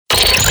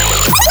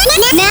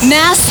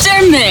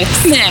MasterMix.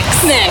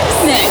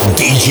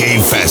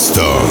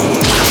 Djfesto.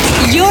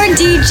 Your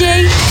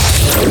DJ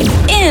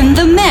in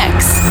the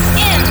mix.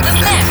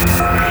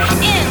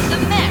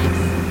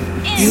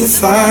 You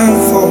find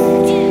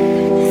fault,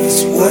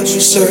 it's what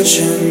you're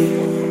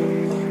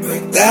searching.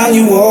 Break down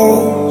your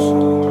walls,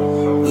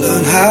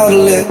 learn how to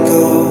let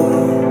go.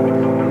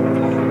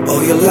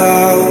 All your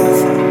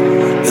love,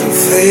 it'll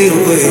fade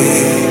away.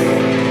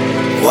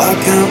 Why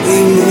can't we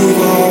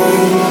move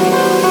on?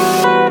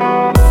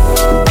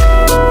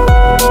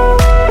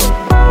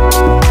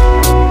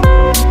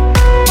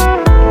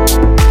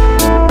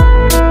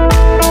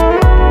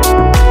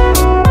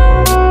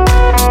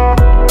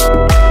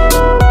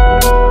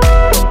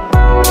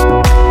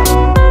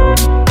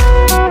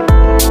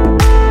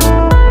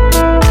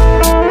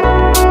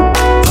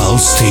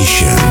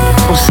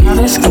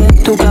 Sabes que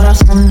tu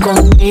corazón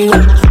conmigo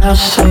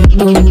hace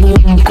boom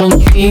boom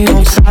contigo.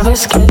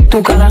 Sabes que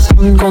tu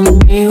corazón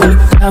conmigo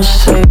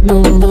hace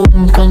boom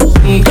boom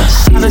contigo.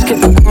 Sabes que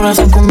tu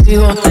corazón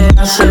conmigo te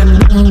hace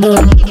boom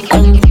boom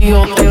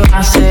contigo te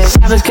hace.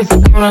 Sabes que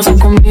tu corazón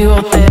conmigo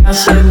te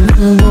hace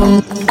boom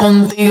boom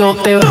contigo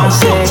te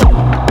hace.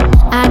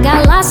 I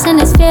got lost in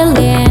this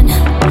feeling.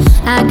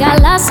 I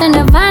got lost in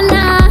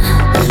Nirvana.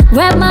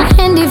 Grab my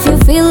hand if you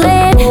feel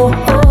it. Oh,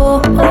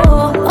 oh,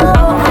 oh,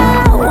 oh,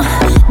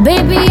 oh.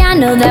 Baby, I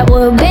know that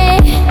we'll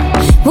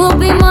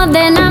be more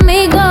than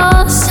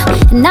amigos.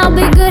 And I'll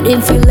be good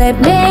if you let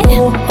me.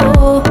 Oh,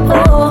 oh,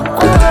 oh,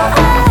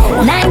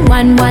 oh.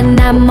 911,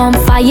 I'm on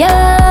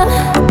fire.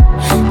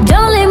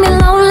 Don't leave me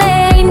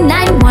lonely.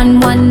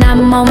 911,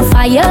 I'm on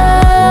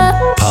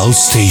fire. Pulse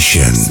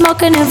Station.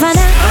 Smoking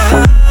Nirvana.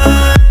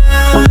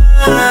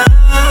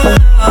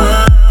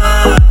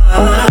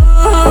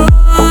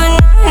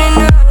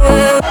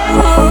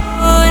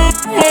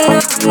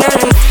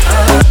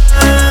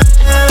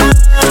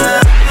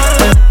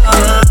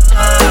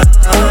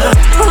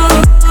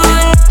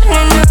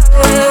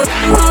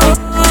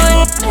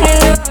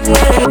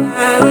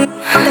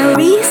 The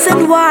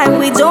reason why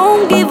we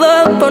don't give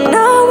up on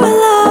our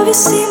love is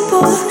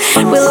simple.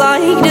 We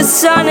like the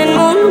sun and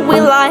moon, we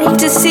like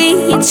to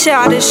see each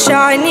other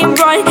shining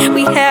bright.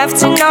 We have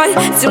tonight,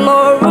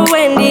 tomorrow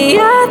and the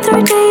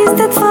other days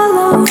that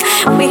follow.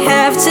 We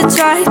have to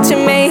try to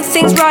make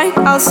things right.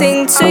 I'll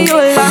sing to you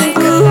like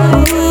ooh,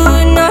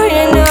 no,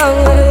 no, no.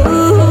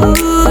 Ooh,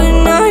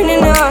 no, no,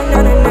 no,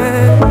 no, no, no.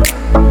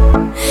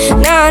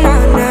 No, no,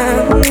 no.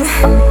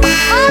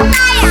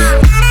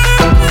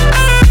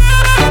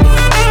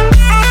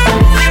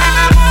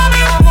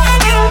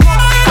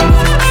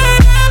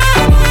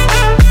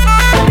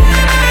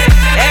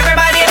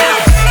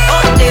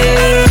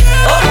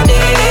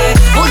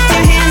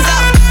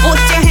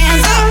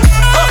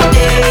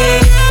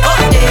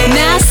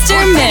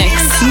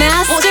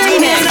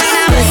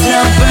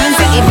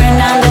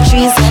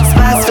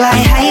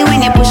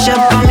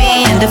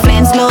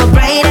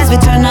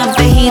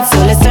 So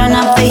let's turn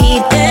up the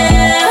heat.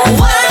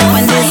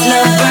 When this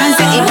love burns,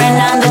 it burn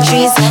down the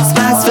trees.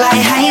 Sparks fly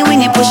high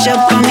when you push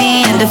up on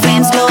me, and the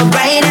flames glow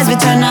bright as we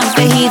turn up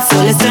the heat. So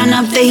let's turn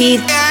up the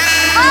heat.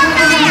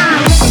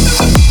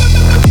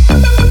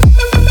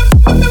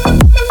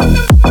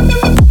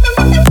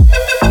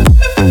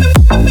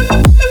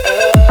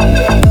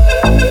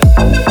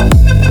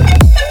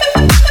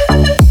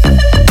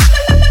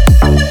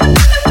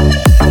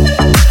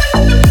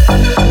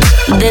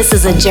 This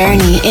is a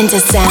journey into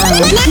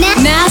sound.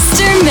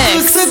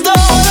 MasterMix.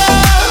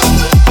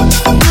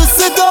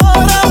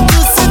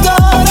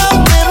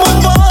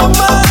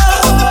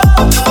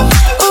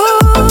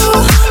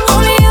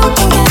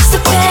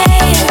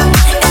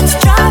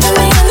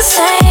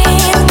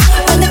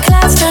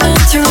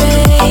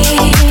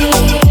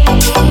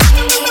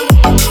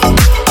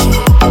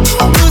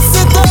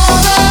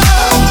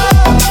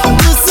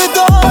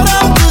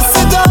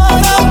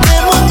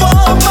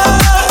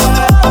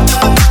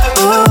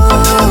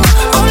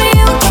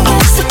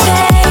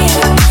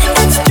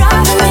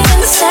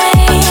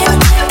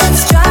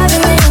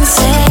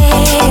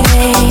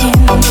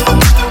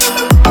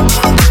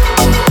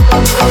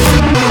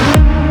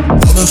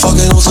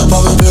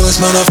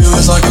 Man, I feel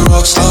it's like a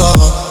rock star.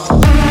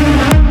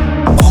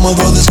 All my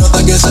brothers got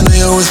that gas and they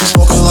always be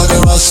smoking like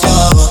a rock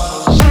star.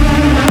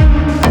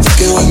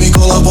 Fucking with me,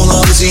 call up on the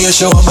Uzi and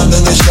show up and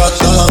then get shot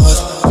down.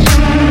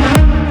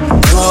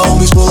 And my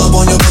homies pull up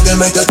on your block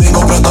and make that thing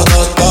go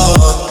grata-ta-ta.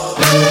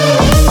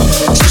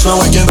 Switch my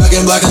weekend back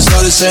in black and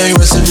started saying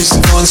rest in peace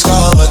to Bon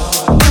Scott.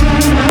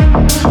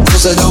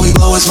 Girls said that we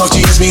glowing, smoke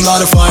GS me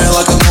light a fire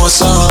like a North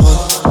Sun.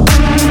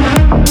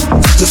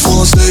 The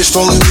full on stage,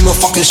 strolling me my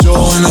fucking show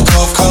in a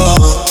cop car.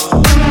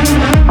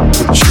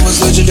 She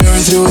was legendary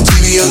through a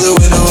TV out the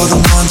window of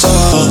the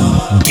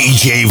montage.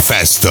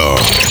 Djfesto.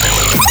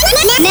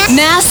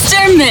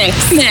 MasterMix.